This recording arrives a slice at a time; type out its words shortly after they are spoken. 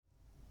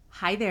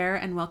Hi there,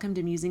 and welcome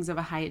to Musings of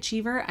a High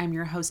Achiever. I'm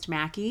your host,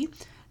 Mackie.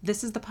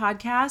 This is the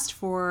podcast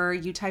for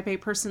you type A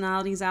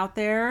personalities out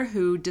there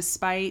who,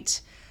 despite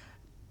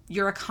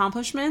your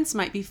accomplishments,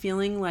 might be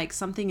feeling like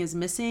something is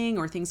missing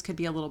or things could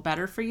be a little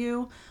better for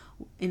you.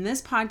 In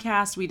this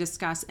podcast, we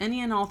discuss any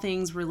and all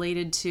things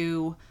related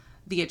to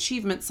the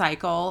achievement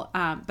cycle,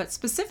 but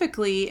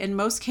specifically, in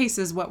most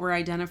cases, what we're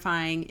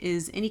identifying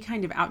is any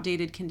kind of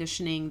outdated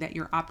conditioning that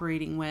you're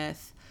operating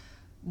with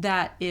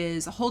that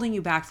is holding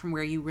you back from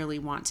where you really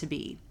want to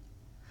be.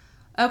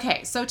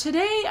 Okay, so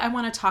today I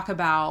want to talk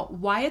about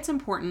why it's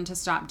important to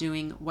stop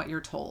doing what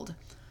you're told.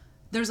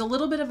 There's a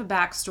little bit of a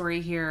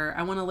backstory here.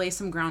 I want to lay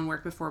some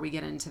groundwork before we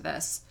get into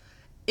this.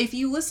 If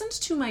you listened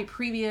to my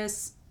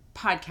previous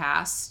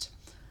podcast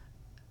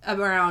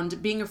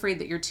around being afraid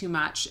that you're too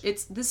much,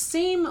 it's the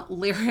same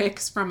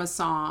lyrics from a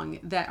song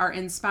that are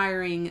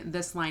inspiring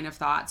this line of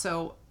thought.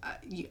 So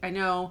I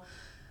know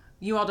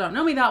you all don't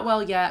know me that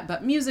well yet,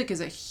 but music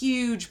is a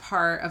huge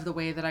part of the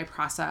way that I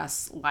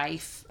process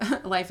life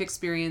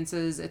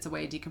experiences. It's a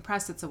way I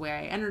decompress. It's a way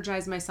I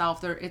energize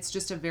myself. It's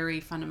just a very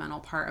fundamental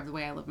part of the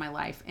way I live my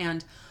life.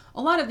 And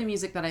a lot of the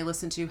music that I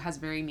listen to has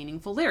very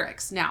meaningful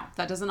lyrics. Now,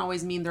 that doesn't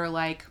always mean they're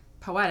like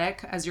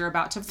poetic, as you're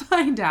about to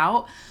find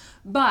out,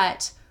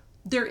 but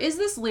there is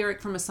this lyric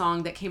from a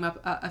song that came up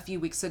a few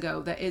weeks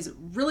ago that has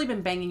really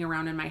been banging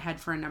around in my head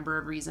for a number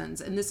of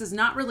reasons. And this is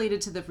not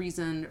related to the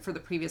reason for the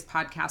previous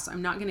podcast, so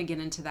I'm not going to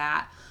get into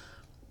that.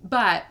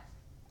 But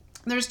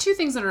there's two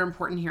things that are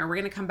important here. We're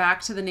going to come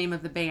back to the name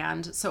of the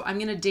band. So I'm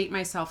going to date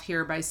myself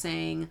here by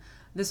saying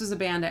this was a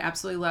band I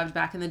absolutely loved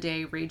back in the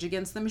day, Rage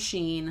Against the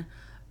Machine.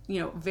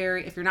 You know,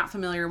 if you're not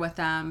familiar with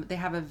them, they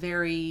have a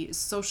very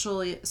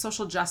social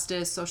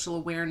justice, social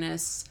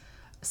awareness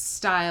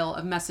style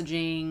of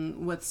messaging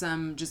with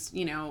some just,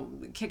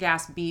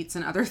 kick-ass beats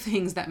and other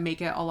things that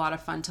make it a lot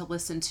of fun to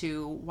listen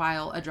to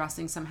while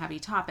addressing some heavy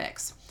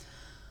topics.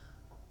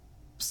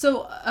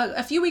 So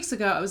a few weeks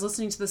ago, I was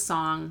listening to the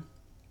song,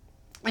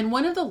 and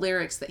one of the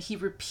lyrics that he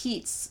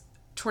repeats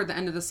toward the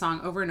end of the song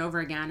over and over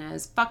again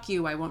is, "Fuck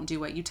you, I won't do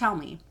what you tell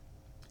me."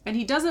 And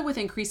he does it with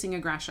increasing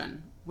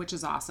aggression, which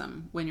is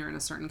awesome when you're in a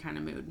certain kind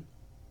of mood.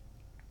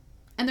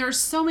 And there are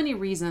so many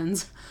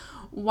reasons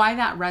why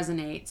that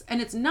resonates. And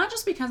it's not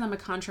just because I'm a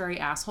contrary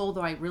asshole,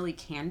 though I really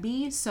can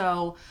be.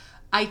 So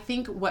I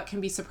think what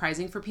can be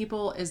surprising for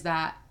people is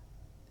that,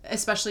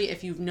 especially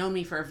if you've known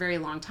me for a very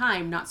long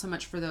time, not so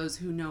much for those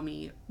who know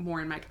me more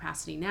in my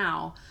capacity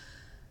now,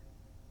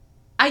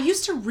 I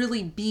used to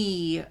really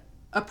be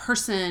a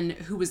person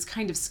who was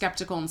kind of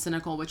skeptical and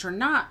cynical, which are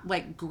not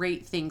like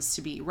great things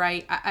to be,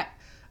 right?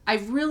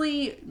 I've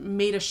really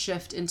made a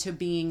shift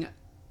into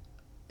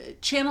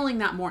channeling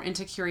that more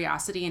into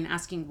curiosity and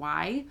asking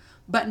why,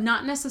 but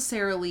not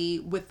necessarily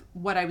with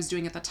what I was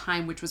doing at the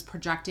time, which was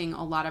projecting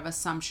a lot of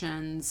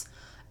assumptions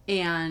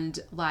and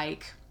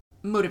like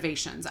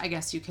motivations, I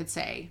guess you could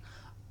say,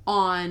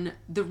 on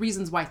the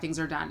reasons why things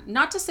are done.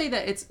 Not to say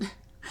that it's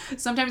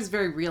sometimes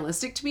very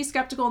realistic to be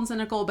skeptical and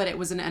cynical, but it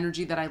was an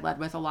energy that I led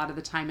with a lot of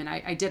the time, and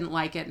I didn't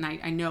like it, and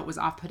I know it was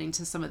off-putting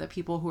to some of the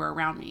people who are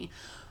around me.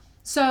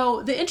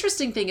 So the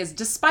interesting thing is,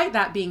 despite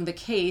that being the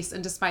case,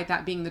 and despite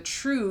that being the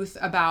truth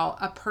about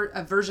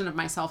a version of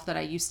myself that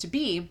I used to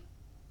be,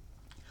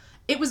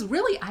 it was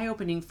really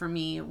eye-opening for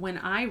me when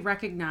I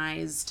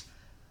recognized,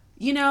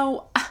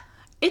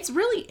 it's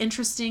really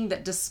interesting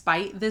that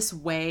despite this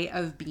way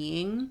of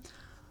being,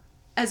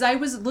 as I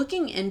was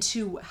looking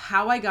into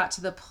how I got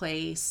to the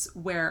place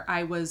where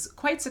I was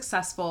quite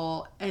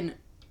successful and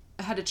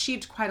had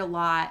achieved quite a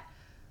lot,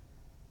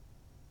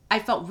 I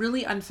felt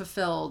really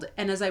unfulfilled.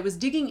 And as I was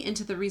digging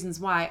into the reasons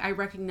why, I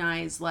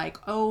recognized like,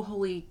 oh,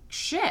 holy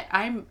shit,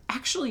 I'm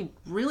actually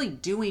really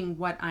doing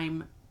what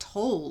I'm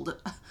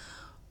told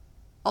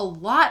a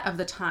lot of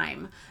the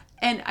time.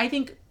 And I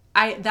think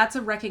that's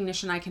a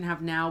recognition I can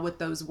have now with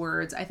those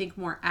words. I think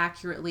more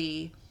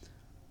accurately,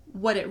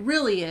 what it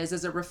really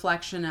is a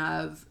reflection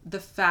of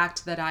the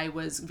fact that I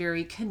was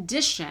very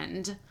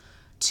conditioned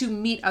to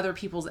meet other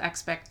people's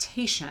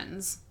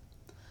expectations.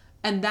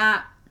 And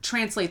that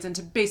translates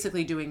into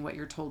basically doing what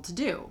you're told to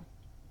do.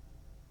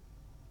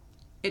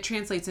 It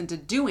translates into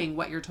doing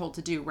what you're told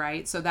to do,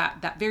 right? So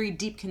that very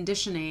deep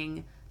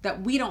conditioning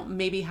that we don't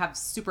maybe have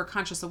super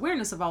conscious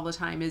awareness of all the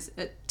time is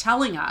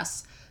telling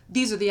us,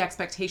 these are the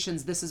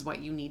expectations, this is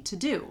what you need to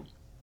do.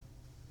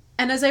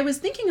 And as I was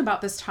thinking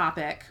about this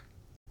topic,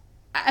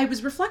 I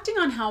was reflecting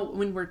on how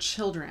when we're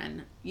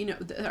children,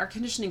 our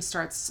conditioning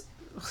starts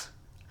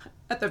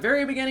at the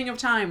very beginning of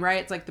time, right?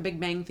 It's like the Big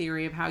Bang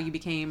Theory of how you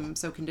became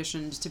so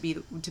conditioned to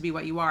be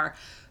what you are.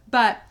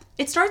 But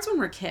it starts when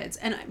we're kids.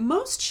 And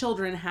most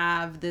children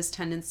have this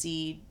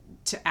tendency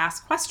to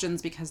ask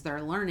questions because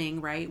they're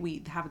learning, right?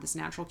 We have this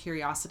natural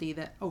curiosity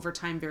that over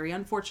time, very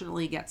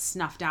unfortunately, gets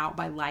snuffed out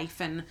by life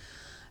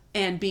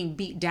and being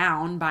beat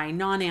down by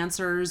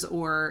non-answers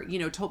or,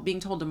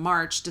 being told to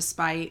march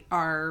despite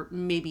our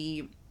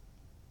maybe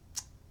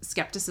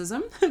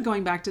skepticism,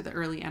 going back to the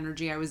early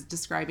energy I was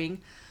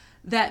describing,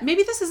 that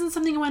maybe this isn't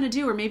something I want to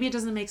do, or maybe it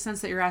doesn't make sense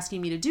that you're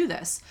asking me to do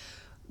this.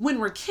 when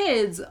we're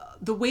kids,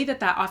 the way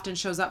that often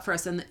shows up for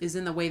us is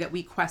in the way that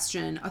we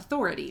question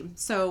authority.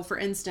 So for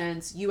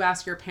instance, you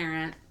ask your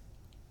parent,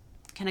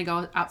 can I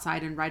go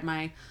outside and ride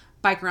my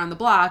bike around the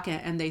block?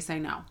 And they say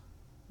no.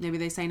 Maybe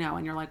they say no.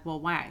 And you're like, well,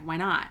 why? Why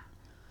not?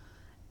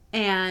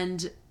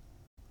 And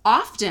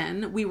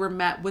often we were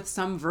met with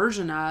some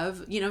version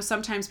of,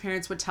 sometimes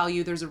parents would tell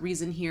you there's a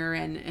reason here,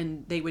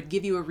 and they would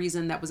give you a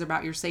reason that was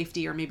about your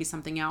safety or maybe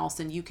something else,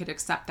 and you could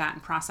accept that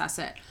and process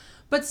it.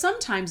 But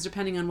sometimes,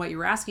 depending on what you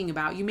were asking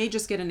about, you may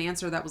just get an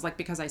answer that was like,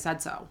 because I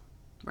said so,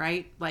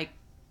 right? Like,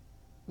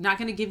 not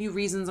going to give you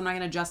reasons. I'm not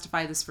going to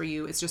justify this for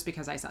you. It's just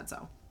because I said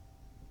so.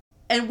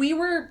 And we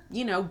were,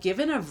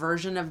 given a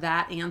version of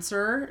that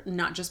answer,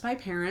 not just by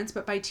parents,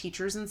 but by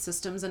teachers and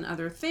systems and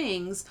other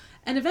things.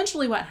 And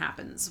eventually what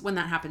happens when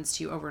that happens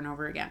to you over and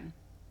over again?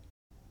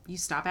 You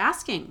stop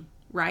asking,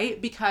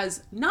 right?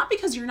 Not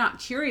because you're not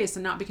curious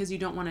and not because you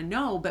don't want to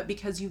know, but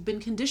because you've been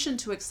conditioned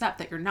to accept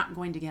that you're not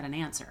going to get an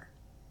answer.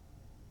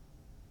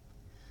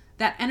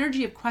 That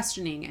energy of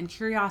questioning and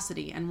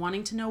curiosity and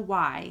wanting to know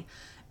why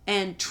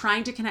and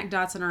trying to connect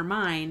dots in our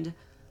mind,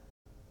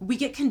 we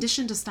get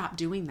conditioned to stop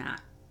doing that.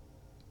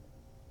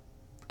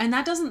 And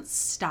that doesn't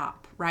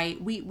stop,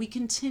 right? We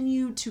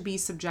continue to be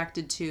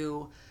subjected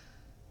to,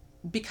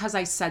 because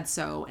I said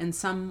so, in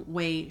some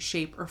way,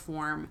 shape, or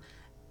form.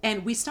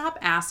 And we stop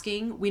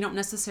asking. We don't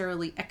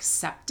necessarily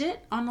accept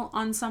it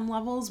on some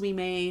levels. We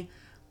may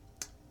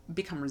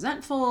become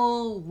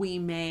resentful. We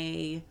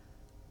may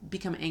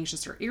become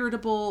anxious or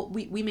irritable.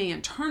 We may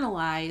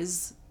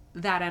internalize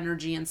that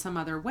energy in some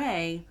other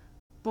way,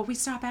 but we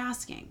stop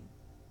asking.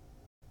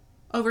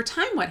 Over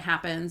time, what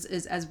happens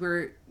is as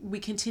we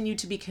continue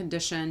to be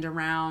conditioned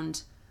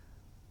around,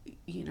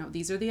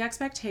 these are the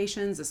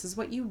expectations. This is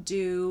what you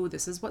do.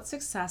 This is what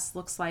success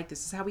looks like.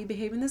 This is how we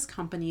behave in this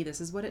company. This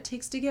is what it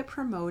takes to get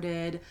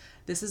promoted.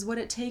 This is what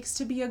it takes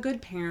to be a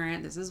good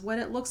parent. This is what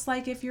it looks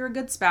like if you're a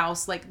good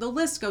spouse. Like, the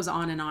list goes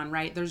on and on,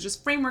 right? There's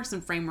just frameworks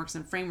and frameworks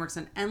and frameworks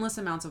and endless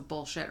amounts of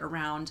bullshit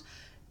around.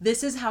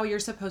 This is how you're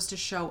supposed to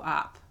show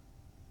up.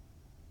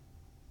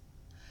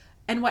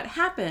 And what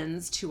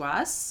happens to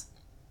us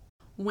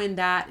when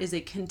that is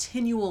a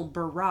continual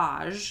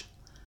barrage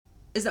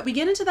is that we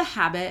get into the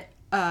habit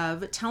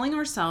of telling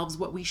ourselves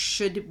what we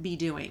should be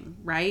doing,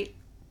 right?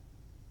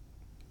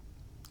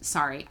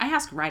 Sorry, I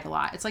ask right a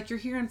lot. It's like you're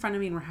here in front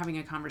of me and we're having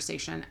a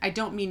conversation. I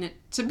don't mean it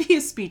to be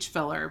a speech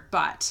filler,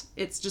 but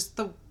it's just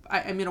I'm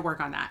going to work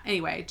on that.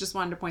 Anyway, just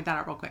wanted to point that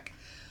out real quick.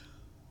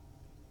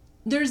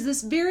 There's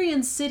this very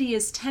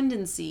insidious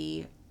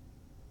tendency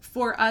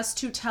for us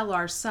to tell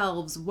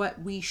ourselves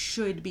what we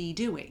should be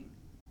doing.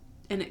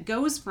 And it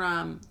goes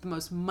from the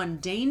most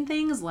mundane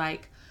things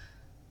like,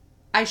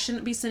 I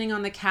shouldn't be sitting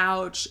on the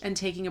couch and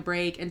taking a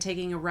break and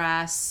taking a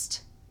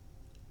rest.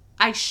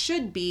 I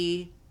should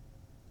be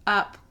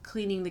up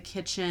cleaning the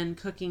kitchen,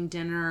 cooking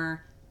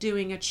dinner,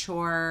 doing a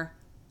chore,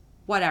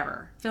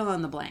 whatever, fill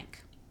in the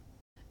blank.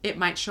 It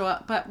might show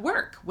up at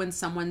work when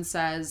someone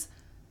says,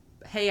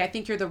 hey, I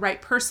think you're the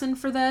right person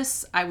for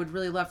this. I would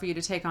really love for you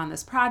to take on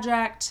this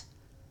project.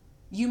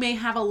 You may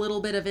have a little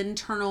bit of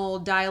internal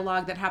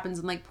dialogue that happens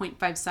in like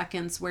 0.5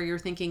 seconds where you're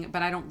thinking,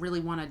 but I don't really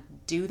want to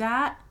do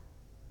that.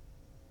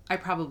 I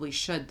probably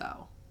should,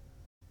 though.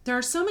 There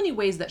are so many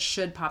ways that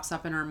should pops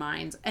up in our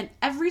minds, and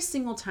every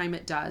single time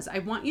it does, I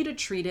want you to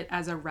treat it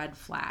as a red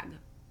flag.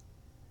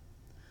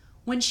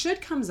 When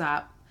should comes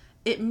up,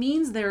 it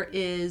means there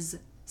is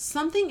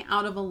something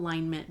out of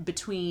alignment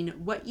between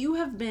what you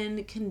have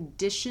been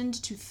conditioned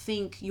to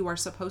think you are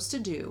supposed to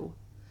do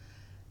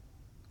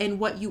and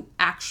what you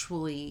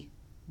actually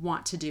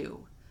want to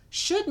do.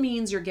 Should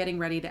means you're getting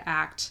ready to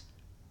act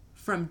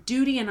from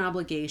duty and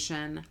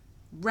obligation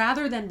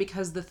rather than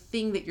because the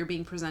thing that you're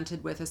being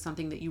presented with is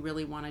something that you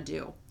really want to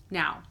do.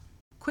 Now,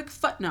 quick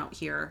footnote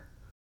here.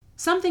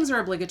 Some things are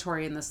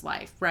obligatory in this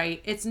life,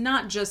 right? It's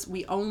not just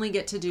we only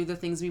get to do the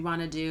things we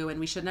want to do and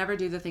we should never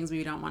do the things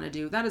we don't want to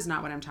do. That is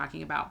not what I'm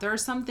talking about. There are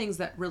some things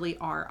that really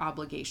are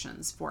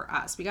obligations for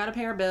us. We got to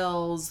pay our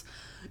bills.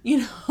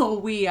 You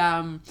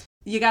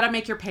got to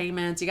make your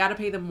payments. You got to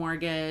pay the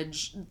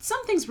mortgage.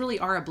 Some things really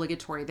are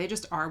obligatory. They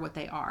just are what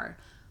they are.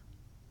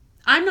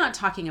 I'm not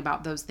talking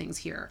about those things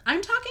here.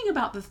 I'm talking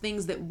about the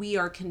things that we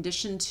are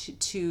conditioned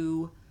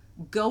to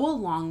go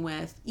along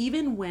with,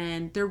 even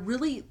when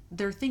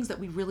they're things that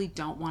we really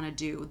don't want to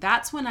do.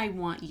 That's when I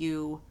want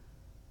you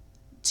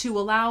to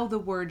allow the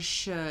word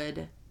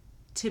should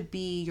to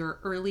be your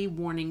early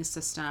warning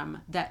system,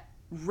 that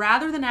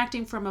rather than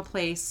acting from a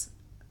place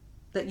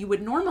that you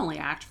would normally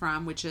act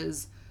from, which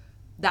is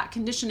that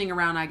conditioning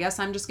around, I guess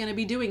I'm just going to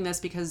be doing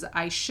this because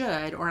I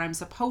should, or I'm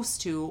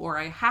supposed to, or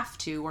I have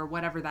to, or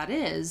whatever that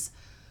is,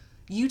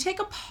 you take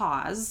a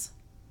pause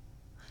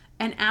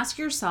and ask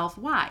yourself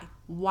why.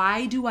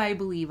 Why do I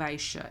believe I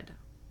should?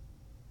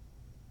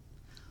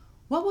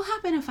 What will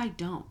happen if I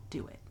don't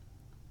do it?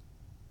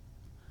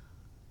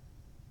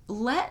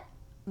 Let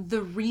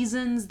the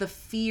reasons, the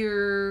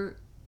fear,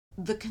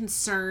 the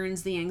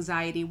concerns, the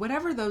anxiety,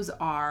 whatever those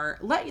are,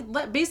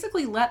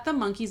 basically let the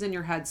monkeys in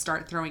your head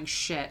start throwing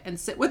shit and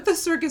sit with the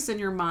circus in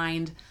your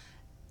mind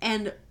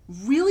and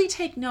really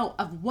take note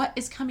of what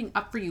is coming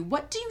up for you.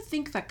 What do you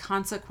think the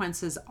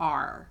consequences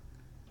are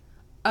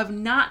of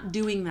not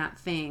doing that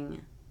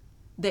thing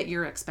that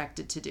you're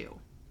expected to do?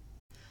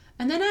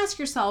 And then ask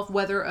yourself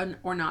whether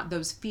or not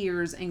those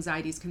fears,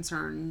 anxieties,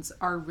 concerns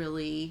are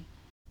really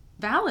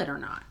valid or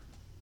not.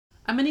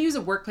 I'm going to use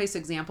a workplace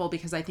example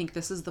because I think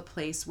this is the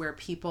place where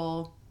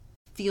people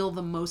feel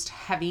the most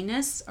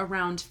heaviness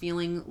around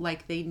feeling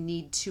like they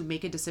need to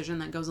make a decision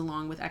that goes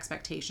along with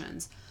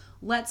expectations.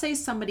 Let's say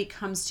somebody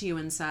comes to you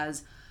and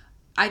says,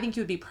 I think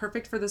you would be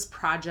perfect for this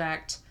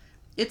project.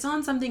 It's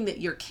on something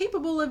that you're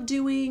capable of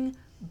doing,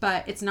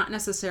 but it's not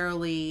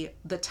necessarily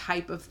the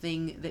type of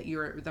thing that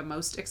you're the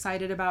most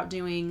excited about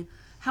doing.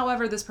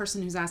 However, this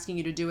person who's asking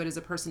you to do it is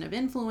a person of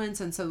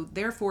influence, and so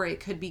therefore it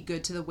could be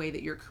good to the way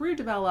that your career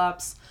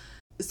develops.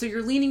 So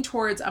you're leaning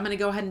towards, I'm going to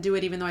go ahead and do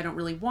it even though I don't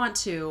really want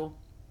to.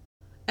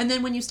 And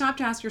then when you stop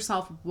to ask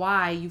yourself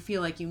why you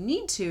feel like you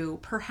need to,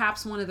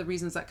 perhaps one of the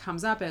reasons that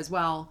comes up is,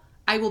 well,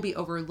 I will be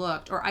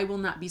overlooked, or I will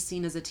not be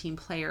seen as a team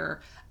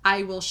player.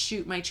 I will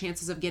shoot my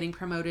chances of getting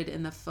promoted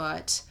in the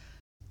foot.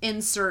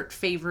 Insert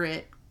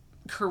favorite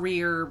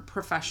career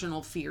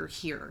professional fear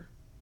here.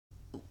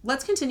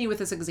 Let's continue with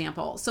this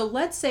example. So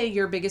let's say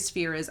your biggest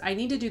fear is, I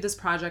need to do this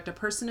project. A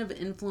person of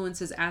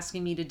influence is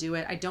asking me to do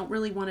it. I don't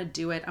really want to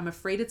do it. I'm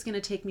afraid it's going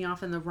to take me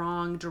off in the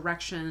wrong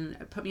direction,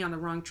 put me on the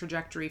wrong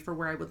trajectory for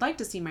where I would like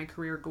to see my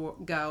career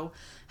go.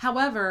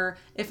 However,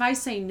 if I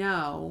say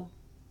no,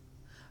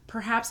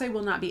 perhaps I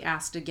will not be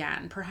asked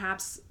again.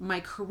 Perhaps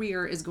my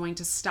career is going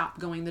to stop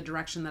going the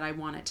direction that I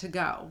want it to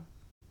go.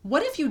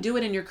 What if you do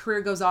it and your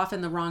career goes off in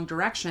the wrong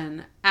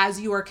direction,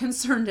 as you are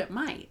concerned it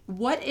might?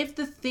 What if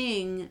the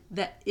thing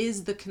that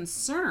is the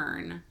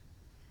concern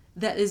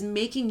that is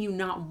making you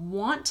not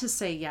want to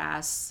say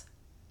yes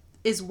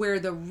is where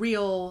the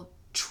real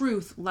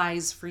truth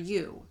lies for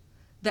you?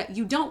 That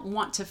you don't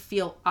want to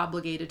feel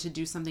obligated to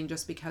do something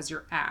just because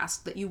you're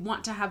asked, that you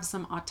want to have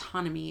some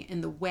autonomy in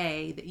the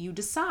way that you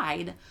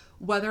decide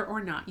whether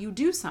or not you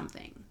do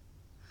something.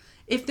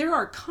 If there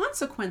are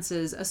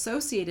consequences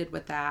associated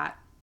with that,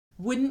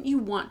 wouldn't you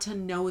want to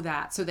know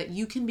that so that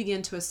you can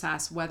begin to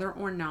assess whether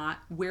or not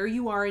where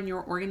you are in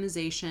your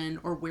organization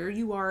or where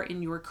you are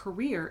in your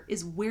career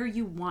is where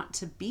you want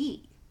to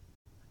be?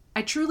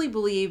 I truly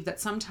believe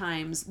that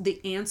sometimes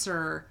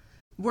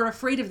we're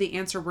afraid of the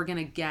answer we're going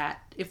to get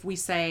if we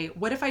say,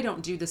 what if I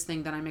don't do this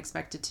thing that I'm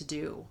expected to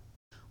do?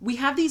 We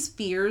have these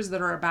fears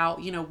that are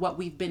about, what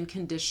we've been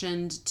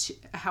conditioned to,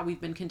 how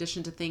we've been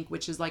conditioned to think,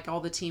 which is like all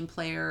the team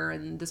player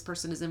and this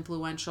person is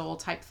influential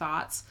type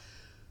thoughts.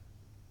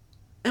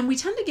 And we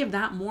tend to give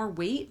that more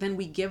weight than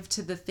we give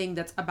to the thing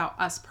that's about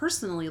us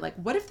personally. Like,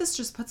 what if this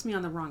just puts me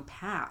on the wrong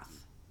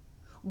path?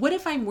 What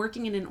if I'm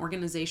working in an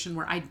organization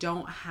where I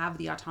don't have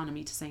the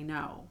autonomy to say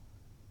no?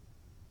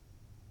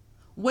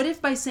 What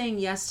if by saying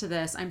yes to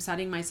this, I'm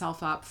setting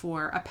myself up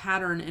for a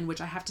pattern in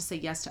which I have to say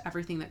yes to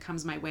everything that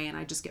comes my way and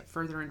I just get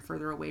further and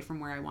further away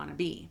from where I want to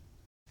be?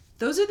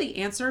 Those are the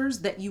answers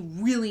that you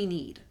really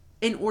need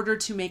in order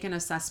to make an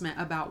assessment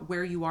about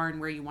where you are and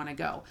where you want to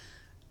go.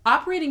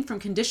 Operating from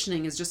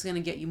conditioning is just going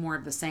to get you more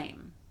of the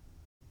same,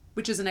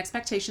 which is an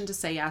expectation to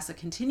say yes, a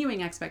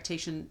continuing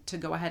expectation to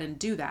go ahead and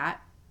do that.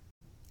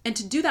 And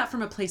to do that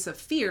from a place of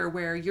fear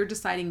where you're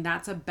deciding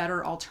that's a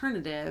better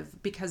alternative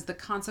because the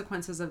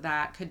consequences of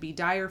that could be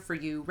dire for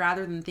you,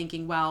 rather than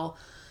thinking, well,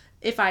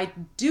 if I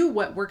do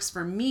what works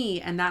for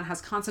me and that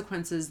has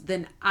consequences,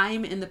 then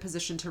I'm in the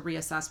position to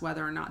reassess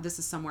whether or not this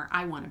is somewhere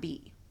I want to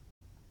be.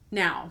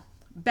 Now,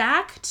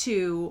 back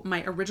to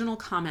my original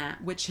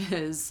comment, which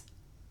is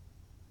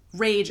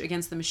Rage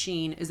Against the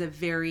Machine is a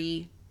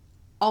very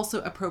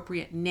also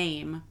appropriate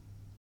name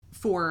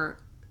for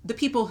the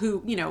people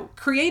who,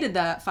 created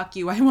the "fuck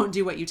you, I won't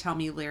do what you tell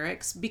me"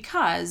 lyrics,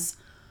 because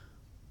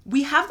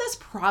we have this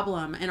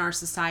problem in our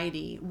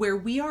society where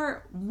we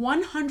are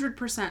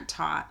 100%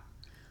 taught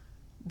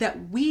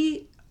that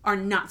we are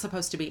not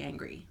supposed to be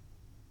angry.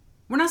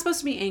 We're not supposed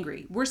to be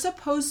angry. We're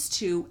supposed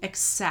to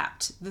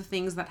accept the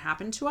things that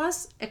happen to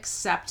us,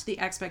 accept the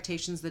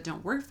expectations that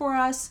don't work for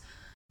us,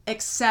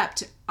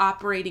 accept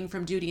operating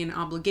from duty and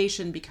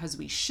obligation because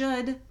we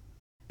should.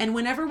 And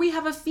whenever we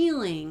have a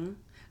feeling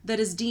that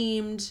is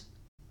deemed,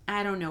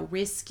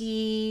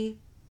 risky,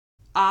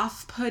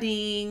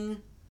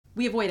 off-putting,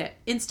 we avoid it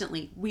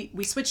instantly.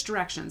 We switch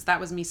directions. That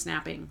was me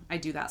snapping. I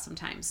do that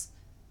sometimes.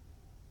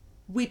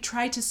 We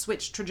try to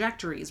switch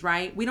trajectories,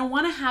 right? We don't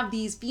want to have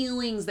these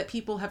feelings that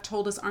people have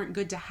told us aren't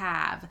good to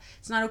have.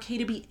 It's not okay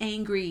to be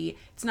angry.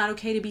 It's not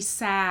okay to be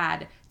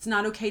sad. It's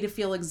not okay to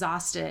feel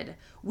exhausted.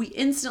 We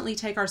instantly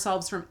take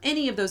ourselves from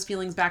any of those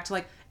feelings back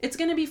to it's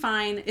going to be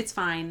fine. It's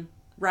fine,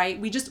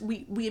 right?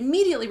 We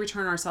immediately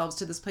return ourselves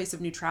to this place of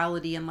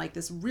neutrality and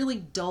this really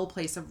dull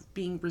place of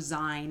being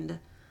resigned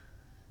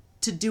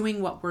to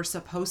doing what we're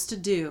supposed to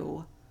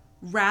do,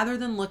 rather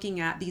than looking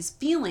at these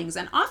feelings.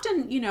 And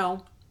often,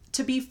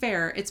 to be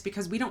fair, it's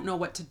because we don't know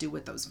what to do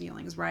with those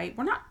feelings, right?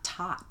 We're not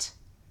taught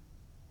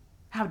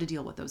how to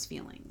deal with those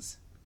feelings,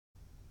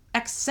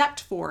 except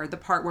for the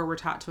part where we're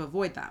taught to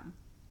avoid them.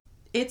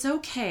 It's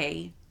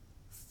okay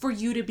for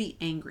you to be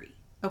angry,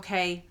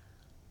 okay?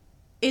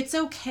 It's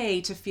okay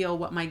to feel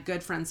what my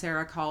good friend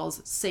Sarah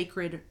calls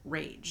sacred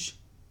rage.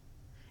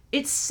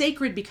 It's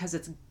sacred because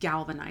it's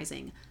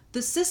galvanizing.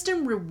 The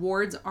system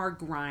rewards our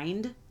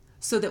grind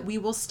so that we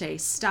will stay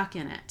stuck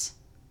in it.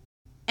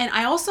 And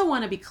I also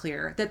want to be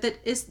clear that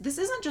this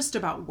isn't just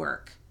about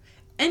work.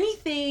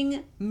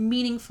 Anything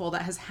meaningful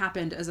that has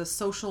happened as a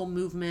social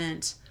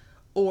movement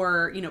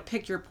or,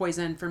 pick your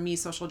poison. For me,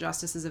 social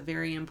justice is a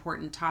very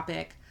important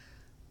topic.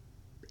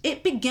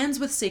 It begins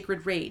with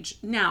sacred rage.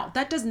 Now,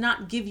 that does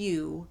not give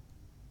you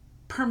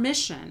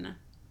permission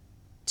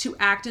to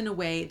act in a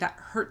way that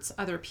hurts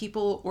other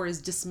people or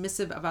is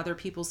dismissive of other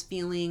people's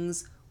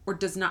feelings or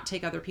does not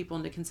take other people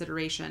into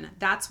consideration.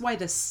 That's why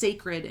the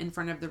sacred in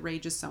front of the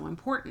rage is so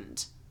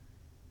important.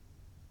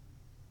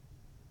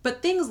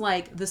 But things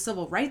like the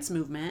civil rights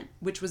movement,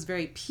 which was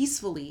very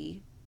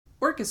peacefully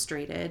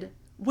orchestrated,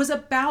 was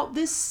about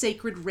this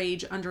sacred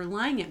rage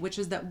underlying it, which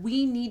is that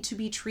we need to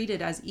be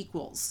treated as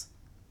equals,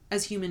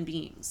 as human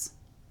beings.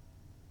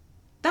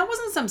 That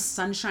wasn't some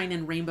sunshine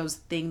and rainbows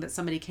thing that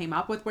somebody came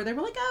up with where they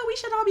were like, oh, we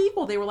should all be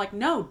equal. They were like,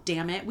 no,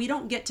 damn it. We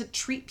don't get to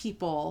treat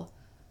people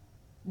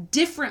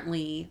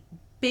differently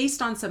based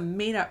on some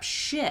made up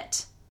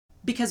shit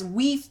because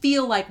we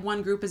feel like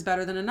one group is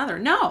better than another.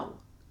 No,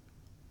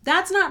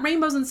 that's not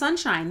rainbows and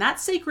sunshine.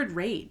 That's sacred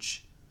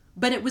rage.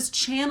 But it was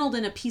channeled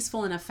in a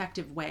peaceful and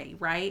effective way,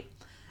 right?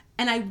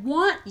 And I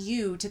want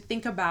you to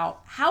think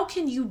about how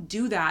can you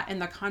do that in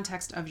the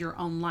context of your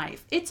own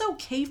life? It's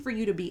okay for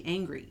you to be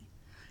angry.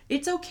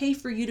 It's okay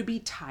for you to be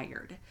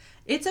tired.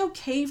 It's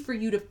okay for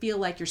you to feel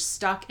like you're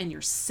stuck and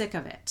you're sick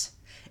of it.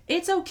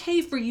 It's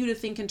okay for you to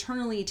think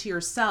internally to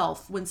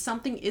yourself when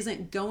something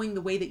isn't going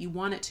the way that you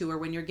want it to, or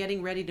when you're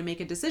getting ready to make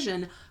a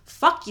decision,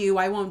 fuck you,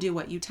 I won't do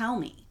what you tell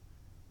me.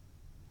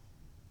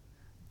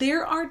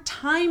 There are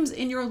times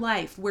in your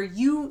life where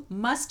you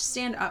must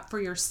stand up for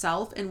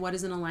yourself and what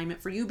is in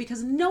alignment for you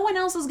because no one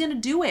else is going to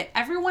do it.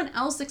 Everyone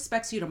else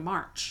expects you to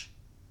march.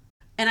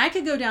 And I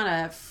could go down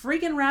a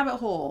freaking rabbit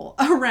hole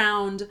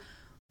around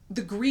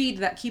the greed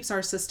that keeps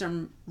our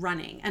system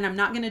running. And I'm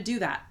not going to do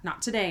that.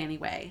 Not today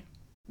anyway.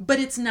 But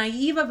it's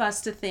naive of us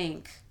to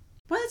think,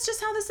 well, it's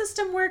just how the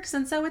system works.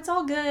 And so it's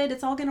all good.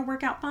 It's all going to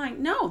work out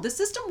fine. No, the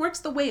system works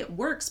the way it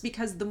works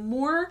because the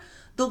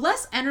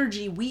less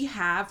energy we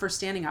have for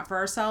standing up for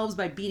ourselves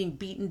by being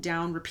beaten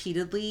down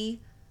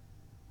repeatedly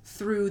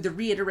through the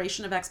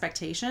reiteration of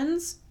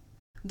expectations,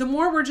 the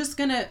more we're just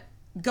going to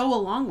go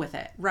along with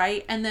it,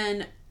 right? And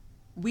then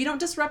we don't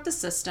disrupt the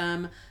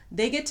system.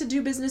 They get to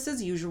do business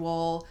as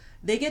usual.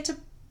 They get to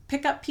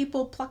pick up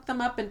people, pluck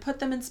them up, and put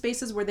them in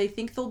spaces where they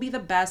think they'll be the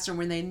best, or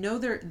where they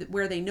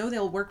know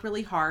they'll work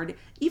really hard,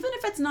 even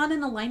if it's not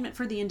in alignment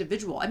for the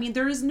individual. I mean,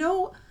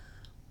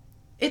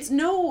 it's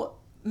no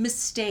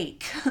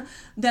mistake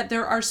that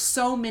there are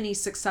so many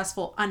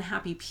successful,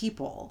 unhappy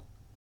people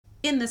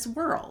in this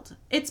world.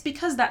 It's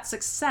because that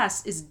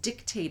success is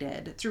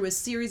dictated through a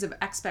series of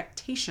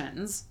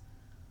expectations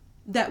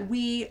that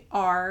we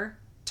are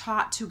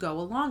taught to go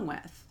along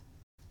with.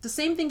 The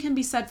same thing can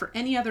be said for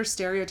any other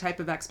stereotype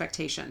of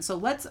expectation.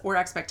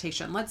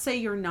 Let's say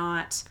you're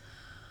not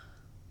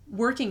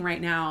working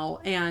right now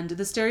and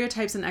the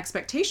stereotypes and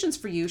expectations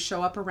for you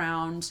show up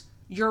around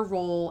your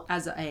role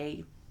as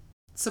a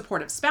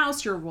supportive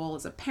spouse, your role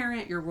as a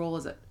parent, your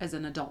role as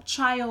an adult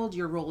child,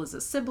 your role as a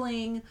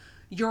sibling,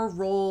 your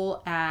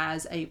role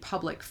as a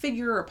public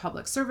figure or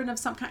public servant of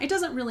some kind. It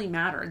doesn't really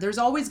matter. There's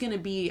always going to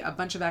be a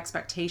bunch of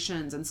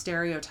expectations and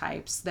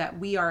stereotypes that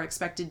we are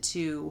expected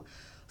to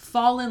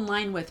fall in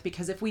line with,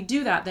 because if we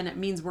do that, then it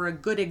means we're a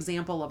good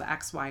example of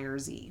X, Y, or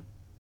Z.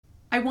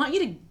 I want you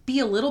to be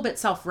a little bit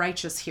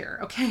self-righteous here,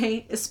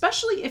 okay?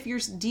 Especially if your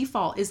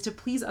default is to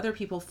please other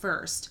people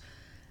first.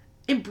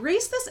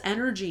 Embrace this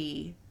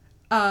energy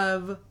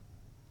of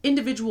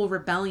individual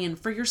rebellion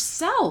for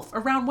yourself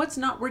around what's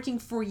not working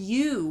for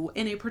you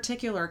in a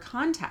particular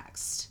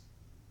context.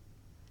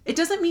 It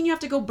doesn't mean you have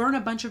to go burn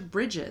a bunch of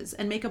bridges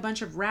and make a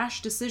bunch of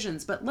rash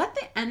decisions, but let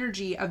the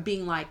energy of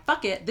being like,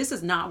 fuck it, this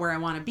is not where I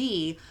want to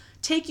be,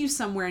 take you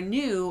somewhere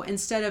new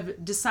instead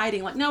of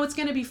deciding like, no, it's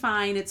going to be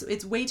fine.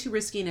 It's way too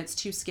risky and it's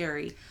too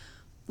scary.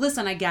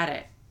 Listen, I get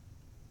it.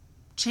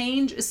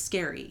 Change is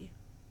scary.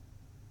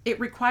 It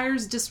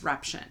requires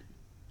disruption.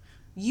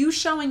 You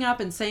showing up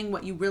and saying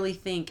what you really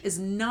think is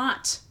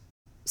not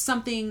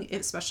something,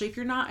 especially if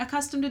you're not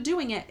accustomed to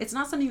doing it, it's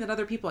not something that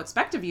other people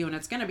expect of you. And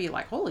it's going to be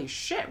like, holy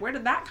shit, where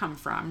did that come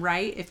from,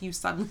 right? If you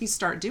suddenly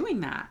start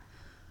doing that.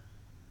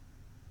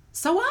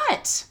 So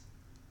what?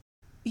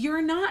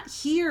 You're not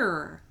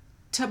here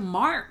to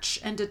march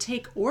and to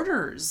take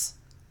orders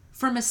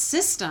from a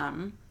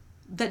system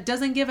that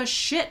doesn't give a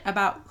shit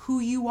about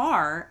who you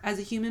are as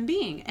a human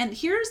being. And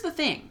here's the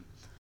thing.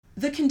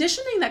 The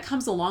conditioning that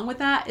comes along with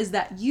that is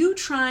that you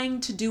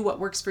trying to do what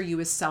works for you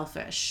is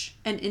selfish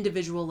and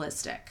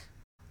individualistic.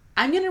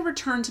 I'm going to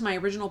return to my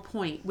original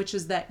point, which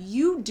is that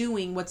you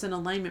doing what's in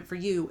alignment for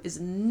you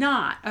is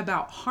not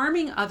about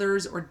harming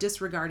others or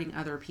disregarding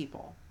other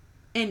people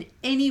in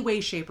any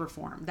way, shape, or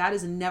form. That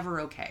is never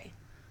okay.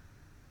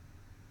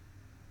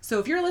 So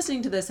if you're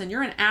listening to this and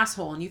you're an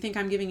asshole and you think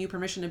I'm giving you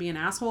permission to be an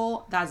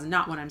asshole, that's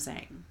not what I'm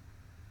saying.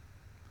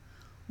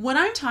 What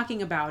I'm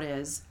talking about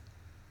is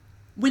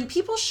when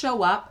people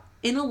show up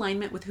in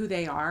alignment with who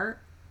they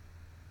are,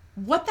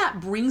 what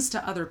that brings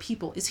to other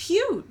people is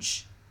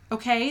huge.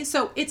 Okay?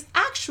 So it's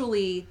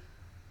actually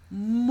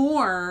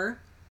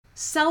more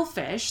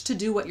selfish to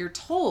do what you're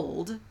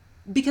told,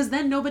 because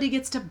then nobody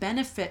gets to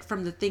benefit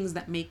from the things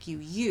that make you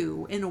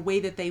you in a way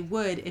that they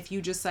would if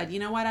you just said, you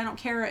know what, I don't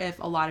care if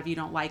a lot of you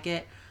don't like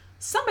it.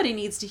 Somebody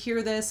needs to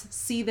hear this,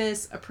 see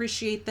this,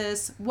 appreciate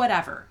this,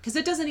 whatever. Because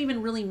it doesn't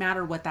even really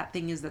matter what that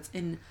thing is that's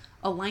in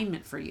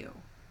alignment for you.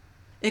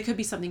 It could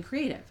be something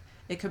creative.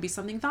 It could be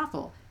something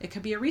thoughtful. It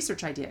could be a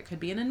research idea. It could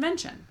be an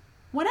invention.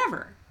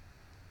 Whatever.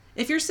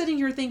 If you're sitting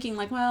here thinking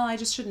like, well, I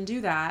just shouldn't do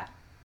that,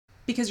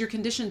 because you're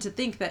conditioned to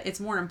think that it's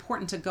more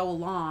important to go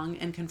along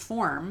and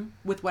conform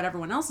with what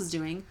everyone else is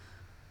doing,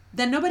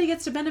 then nobody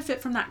gets to benefit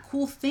from that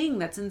cool thing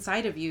that's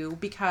inside of you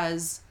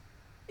because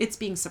it's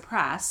being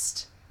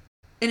suppressed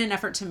in an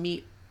effort to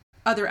meet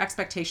other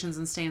expectations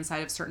and stay inside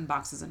of certain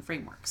boxes and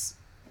frameworks.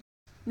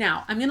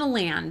 Now, I'm going to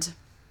land.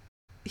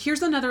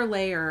 Here's another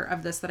layer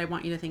of this that I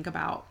want you to think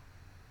about.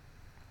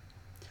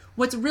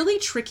 What's really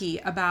tricky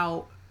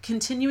about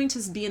continuing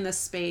to be in this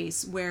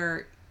space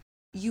where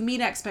you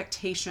meet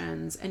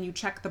expectations and you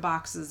check the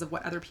boxes of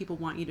what other people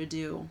want you to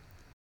do,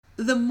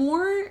 the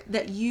more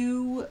that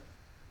you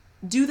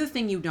do the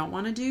thing you don't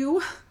want to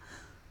do,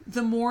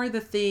 the more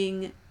the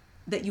thing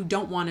that you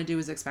don't want to do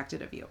is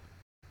expected of you.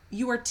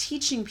 You are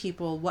teaching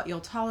people what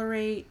you'll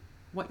tolerate,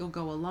 what you'll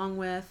go along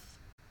with.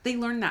 They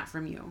learn that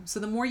from you. So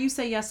the more you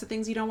say yes to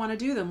things you don't want to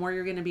do, the more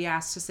you're going to be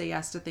asked to say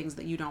yes to things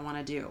that you don't want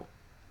to do.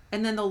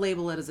 And then they'll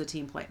label it as a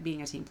team play,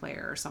 being a team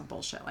player or some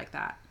bullshit like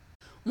that.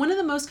 One of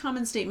the most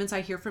common statements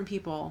I hear from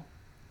people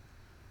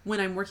when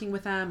I'm working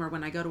with them or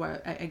when I go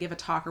to I give a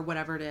talk or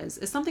whatever it is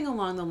something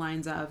along the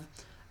lines of,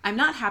 I'm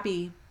not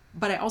happy,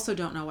 but I also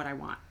don't know what I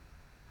want.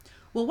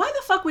 Well, why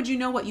the fuck would you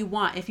know what you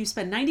want if you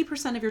spend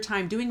 90% of your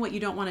time doing what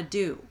you don't want to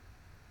do?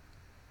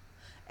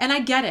 And I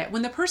get it.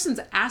 When the person's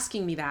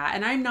asking me that,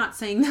 and I'm not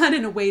saying that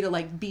in a way to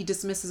like be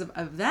dismissive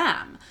of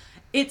them,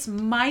 it's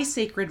my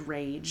sacred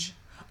rage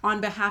on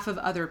behalf of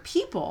other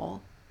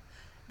people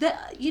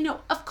that, you know,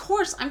 of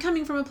course I'm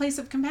coming from a place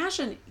of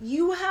compassion.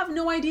 You have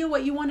no idea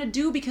what you want to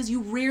do because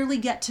you rarely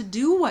get to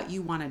do what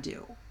you want to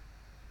do.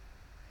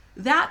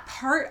 That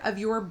part of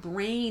your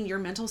brain, your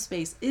mental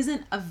space,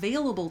 isn't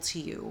available to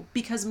you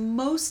because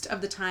most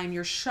of the time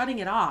you're shutting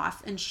it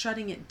off and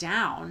shutting it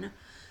down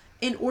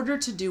in order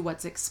to do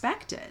what's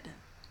expected.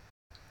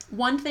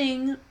 One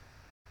thing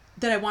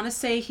that I want to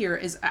say here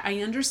is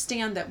I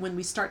understand that when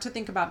we start to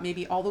think about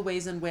maybe all the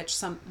ways in which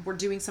we're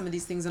doing some of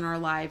these things in our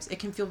lives, it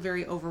can feel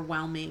very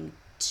overwhelming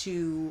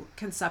to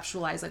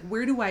conceptualize, like,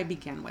 where do I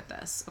begin with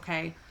this?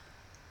 Okay.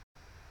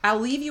 I'll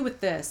leave you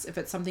with this if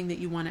it's something that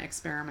you want to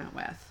experiment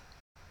with.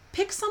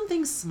 Pick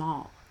something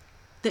small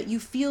that you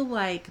feel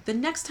like the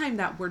next time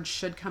that word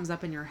should comes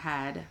up in your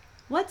head,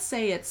 let's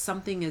say it's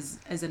something as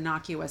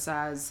innocuous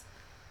as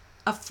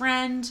a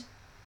friend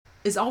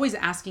is always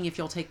asking if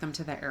you'll take them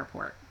to the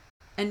airport.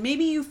 And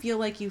maybe you feel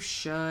like you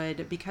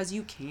should because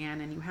you can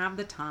and you have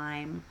the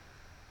time,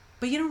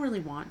 but you don't really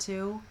want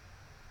to.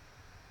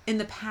 In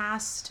the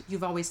past,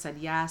 you've always said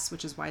yes,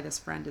 which is why this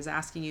friend is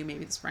asking you.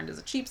 Maybe this friend is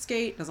a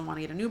cheapskate, doesn't want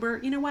to get an Uber.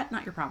 You know what?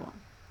 Not your problem.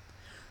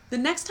 The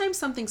next time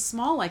something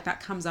small like that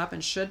comes up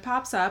and should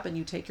pops up and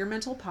you take your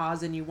mental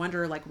pause and you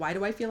wonder, like, why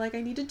do I feel like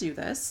I need to do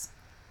this?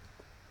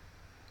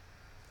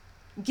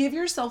 Give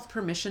yourself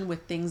permission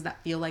with things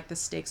that feel like the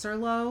stakes are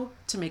low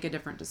to make a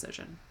different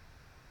decision.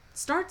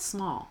 Start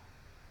small.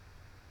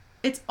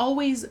 It's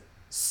always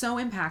so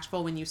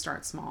impactful when you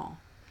start small.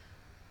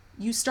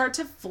 You start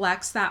to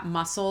flex that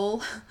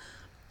muscle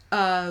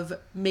of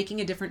making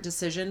a different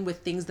decision with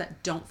things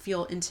that don't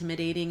feel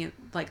intimidating and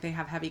like they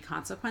have heavy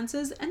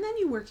consequences, and then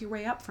you work your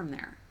way up from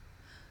there.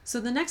 So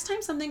the next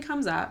time something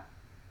comes up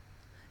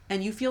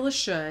and you feel a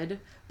should,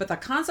 but the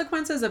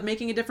consequences of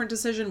making a different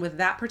decision with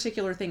that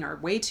particular thing are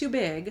way too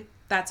big,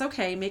 that's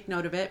okay. Make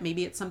note of it.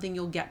 Maybe it's something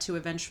you'll get to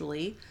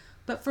eventually.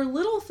 But for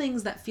little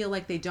things that feel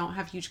like they don't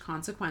have huge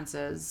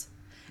consequences,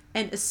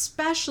 and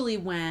especially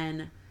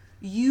when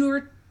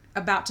you're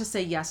about to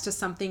say yes to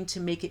something to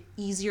make it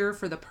easier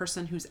for the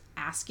person who's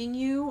asking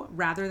you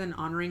rather than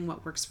honoring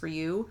what works for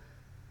you,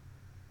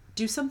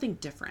 do something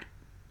different.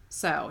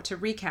 So to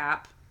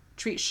recap,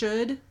 treat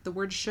the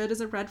word should as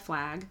a red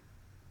flag.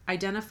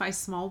 Identify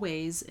small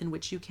ways in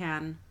which you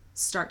can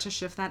start to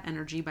shift that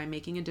energy by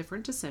making a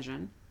different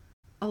decision.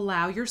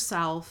 Allow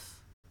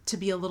yourself to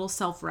be a little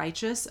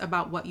self-righteous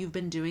about what you've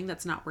been doing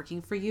that's not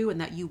working for you and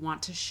that you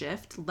want to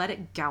shift. Let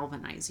it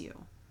galvanize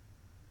you.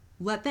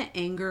 Let the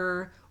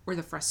anger or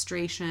the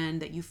frustration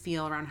that you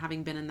feel around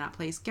having been in that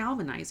place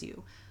galvanize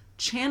you.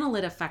 Channel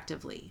it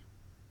effectively.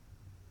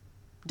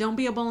 Don't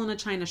be a bull in a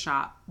china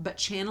shop, but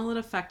channel it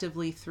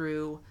effectively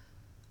through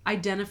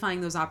identifying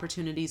those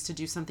opportunities to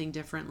do something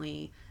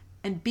differently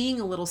and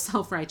being a little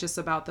self-righteous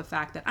about the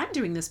fact that I'm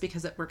doing this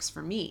because it works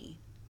for me.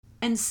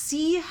 And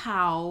see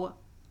how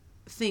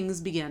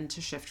things begin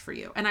to shift for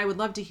you. And I would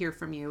love to hear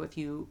from you if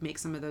you make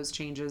some of those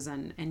changes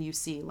and you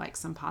see like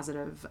some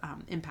positive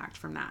impact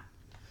from that.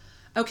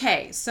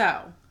 Okay,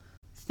 so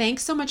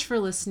thanks so much for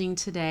listening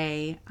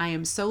today. I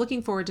am so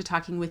looking forward to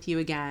talking with you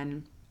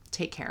again.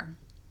 Take care.